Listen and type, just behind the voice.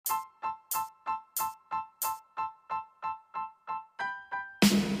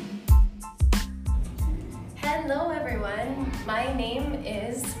my name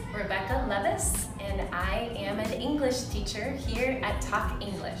is Rebecca Levis, and I am an English teacher here at Talk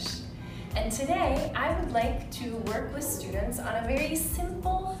English. And today I would like to work with students on a very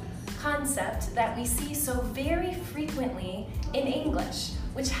simple concept that we see so very frequently in English,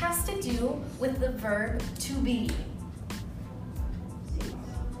 which has to do with the verb to be.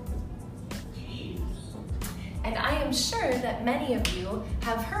 And I am sure that many of you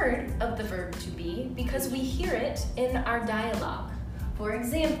have heard of the verb to be because we hear it in our dialogue. For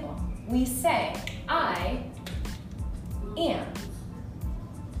example, we say, I am.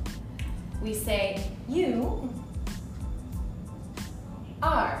 We say, you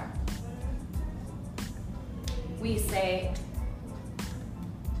are. We say,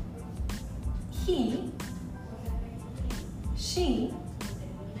 he, she,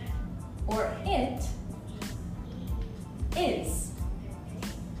 or it is.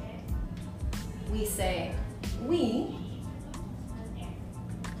 We say, we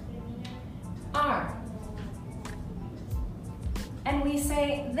are. And we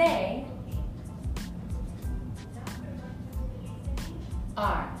say, they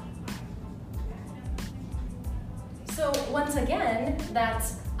are. So once again,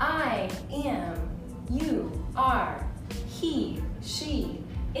 that's I am, you are, he, she,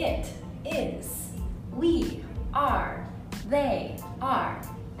 it is, we are, they are.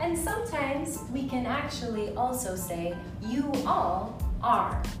 And sometimes we can actually also say, you all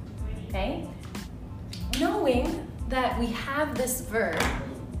are, okay? Knowing that we have this verb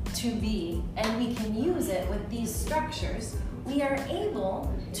to be and we can use it with these structures, we are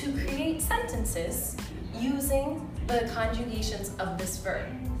able to create sentences using the conjugations of this verb.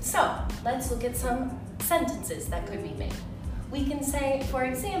 So let's look at some sentences that could be made. We can say, for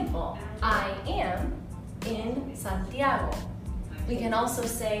example, I am in Santiago. We can also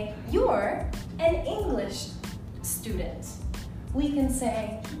say, you're an English student. We can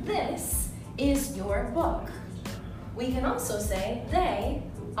say, this is your book. We can also say, they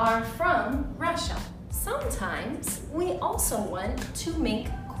are from Russia. Sometimes we also want to make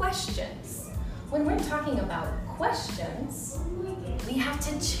questions. When we're talking about questions, we have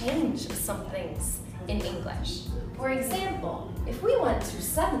to change some things in English. For example, if we want to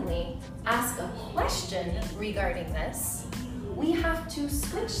suddenly ask a question regarding this, we have to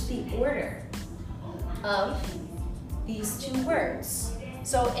switch the order of these two words.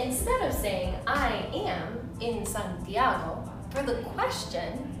 So instead of saying, I am in Santiago, for the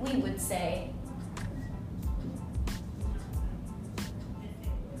question, we would say,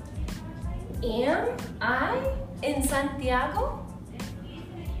 am I in Santiago?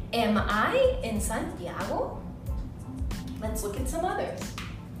 Am I in Santiago? Let's look at some others.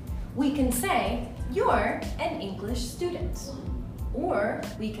 We can say, you're an English student. Or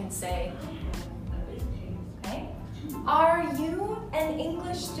we can say, okay, are you an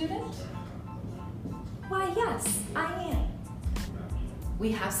English student? Why, yes, I am.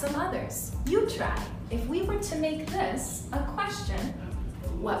 We have some others. You try. If we were to make this a question,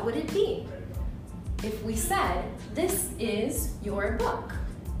 what would it be? If we said, this is your book,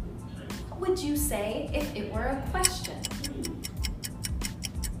 what would you say if it were a question?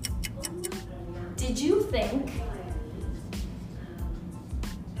 Did you think,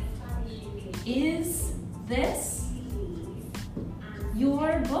 is this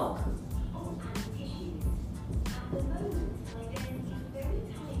your book?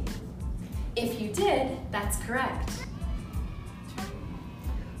 If you did, that's correct.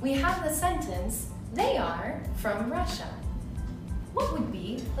 We have the sentence, they are from Russia. What would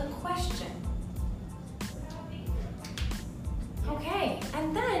be the question? Okay,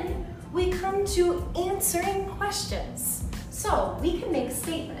 and then we come to answering questions. So we can make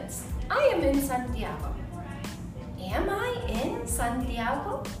statements. I am in Santiago. Am I in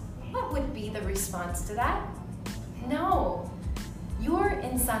Santiago? What would be the response to that? No, you're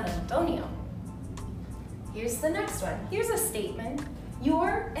in San Antonio. Here's the next one. Here's a statement.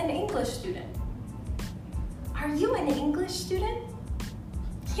 You're an English student. Are you an English student?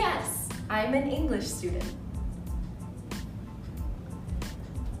 Yes, I'm an English student.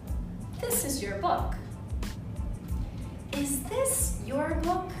 This is your book. Is this your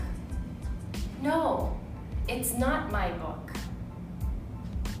book? No, it's not my book.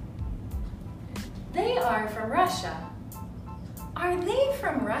 They are from Russia. Are they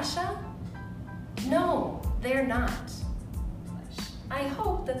from Russia? No, they're not. I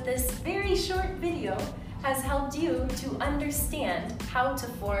hope that this very short video has helped you to understand how to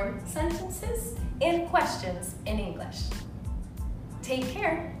form sentences and questions in English. Take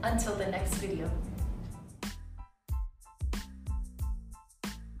care until the next video.